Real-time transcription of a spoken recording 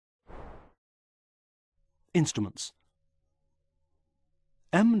Instruments.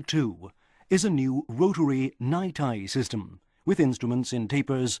 M2 is a new rotary night eye system with instruments in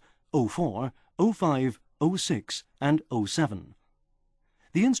tapers 04, 05, 06 and 07.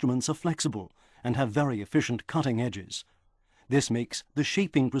 The instruments are flexible and have very efficient cutting edges. This makes the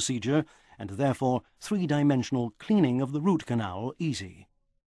shaping procedure and therefore three-dimensional cleaning of the root canal easy.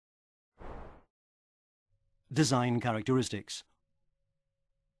 Design characteristics.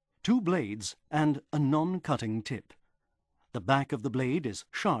 2 blades and a non-cutting tip. The back of the blade is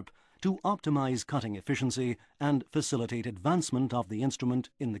sharp to optimize cutting efficiency and facilitate advancement of the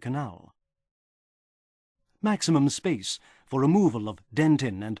instrument in the canal. Maximum space for removal of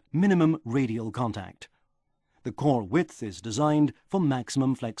dentin and minimum radial contact. The core width is designed for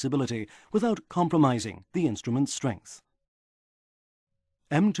maximum flexibility without compromising the instrument's strength.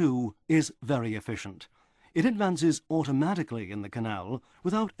 M2 is very efficient. It advances automatically in the canal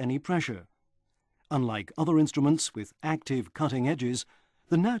without any pressure. Unlike other instruments with active cutting edges,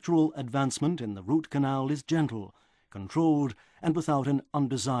 the natural advancement in the root canal is gentle, controlled, and without an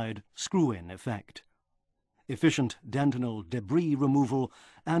undesired screw-in effect. Efficient dentinal debris removal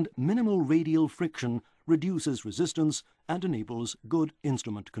and minimal radial friction reduces resistance and enables good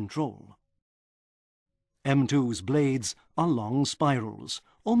instrument control. M2's blades are long spirals,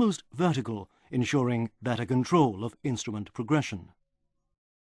 almost vertical, ensuring better control of instrument progression.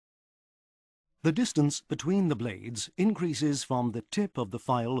 The distance between the blades increases from the tip of the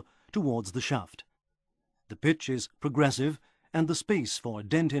file towards the shaft. The pitch is progressive and the space for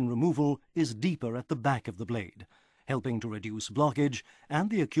dentin removal is deeper at the back of the blade, helping to reduce blockage and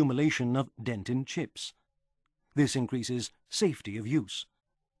the accumulation of dentin chips. This increases safety of use.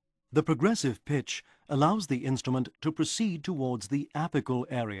 The progressive pitch allows the instrument to proceed towards the apical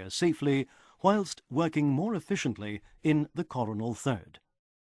area safely whilst working more efficiently in the coronal third.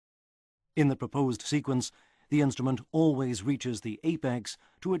 In the proposed sequence, the instrument always reaches the apex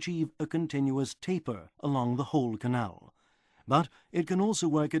to achieve a continuous taper along the whole canal, but it can also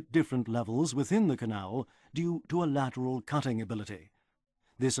work at different levels within the canal due to a lateral cutting ability.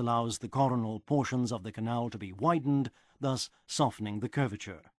 This allows the coronal portions of the canal to be widened, thus softening the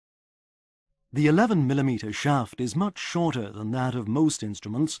curvature. The 11 mm shaft is much shorter than that of most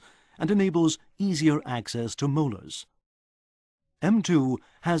instruments and enables easier access to molars. M2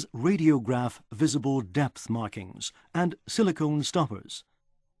 has radiograph visible depth markings and silicone stoppers.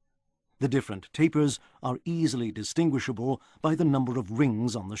 The different tapers are easily distinguishable by the number of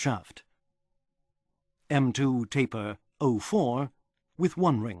rings on the shaft. M2 taper 04 with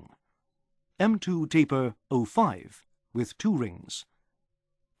 1 ring. M2 taper 05 with 2 rings.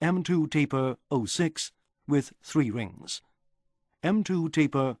 M2 taper 06 with 3 rings. M2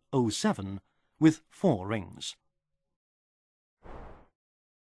 taper 07 with 4 rings.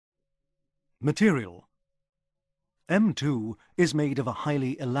 Material. M2 is made of a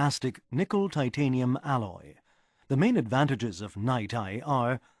highly elastic nickel-titanium alloy. The main advantages of night eye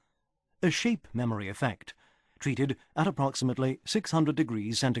are a shape memory effect, treated at approximately 600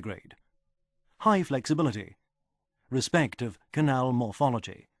 degrees centigrade, high flexibility, respect of canal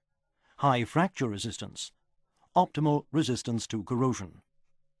morphology, high fracture resistance, optimal resistance to corrosion.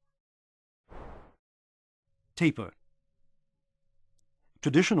 Taper.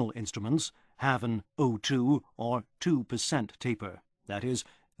 Traditional instruments have an O2 or 2% taper. That is,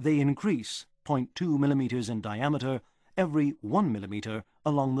 they increase 0.2 mm in diameter every 1 mm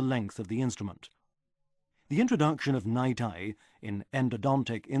along the length of the instrument. The introduction of night eye in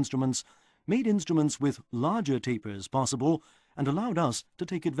endodontic instruments made instruments with larger tapers possible and allowed us to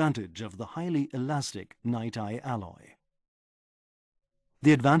take advantage of the highly elastic night eye alloy.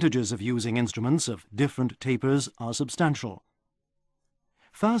 The advantages of using instruments of different tapers are substantial.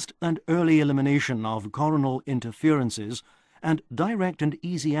 Fast and early elimination of coronal interferences and direct and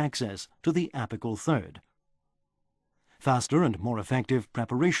easy access to the apical third. Faster and more effective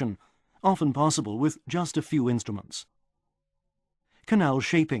preparation, often possible with just a few instruments. Canal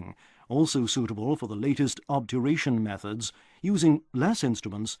shaping, also suitable for the latest obturation methods, using less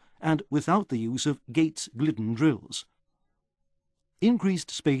instruments and without the use of Gates-Glidden drills. Increased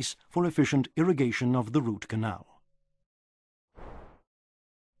space for efficient irrigation of the root canal.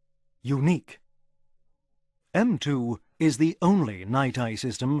 Unique. M2 is the only night eye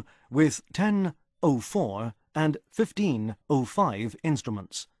system with 1004 and 1505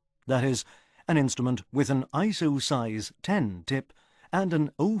 instruments. That is, an instrument with an ISO size 10 tip and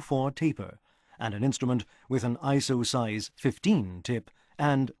an 04 taper, and an instrument with an ISO size 15 tip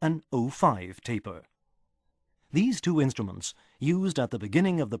and an 05 taper. These two instruments, used at the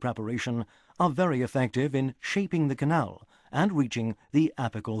beginning of the preparation, are very effective in shaping the canal and reaching the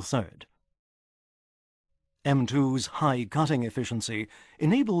apical third. M2's high cutting efficiency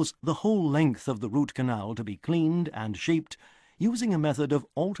enables the whole length of the root canal to be cleaned and shaped using a method of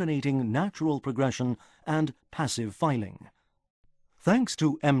alternating natural progression and passive filing. Thanks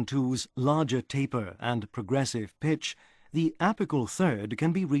to M2's larger taper and progressive pitch, the apical third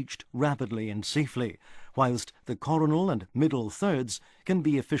can be reached rapidly and safely, whilst the coronal and middle thirds can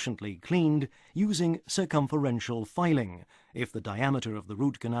be efficiently cleaned using circumferential filing if the diameter of the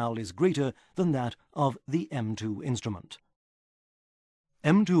root canal is greater than that of the M2 instrument.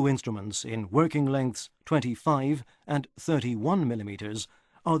 M2 instruments in working lengths 25 and 31 mm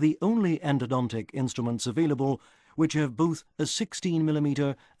are the only endodontic instruments available which have both a 16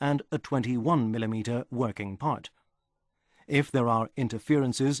 mm and a 21 mm working part. If there are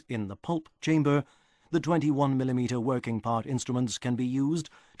interferences in the pulp chamber, the 21 mm working part instruments can be used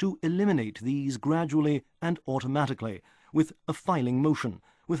to eliminate these gradually and automatically with a filing motion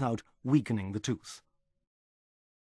without weakening the tooth.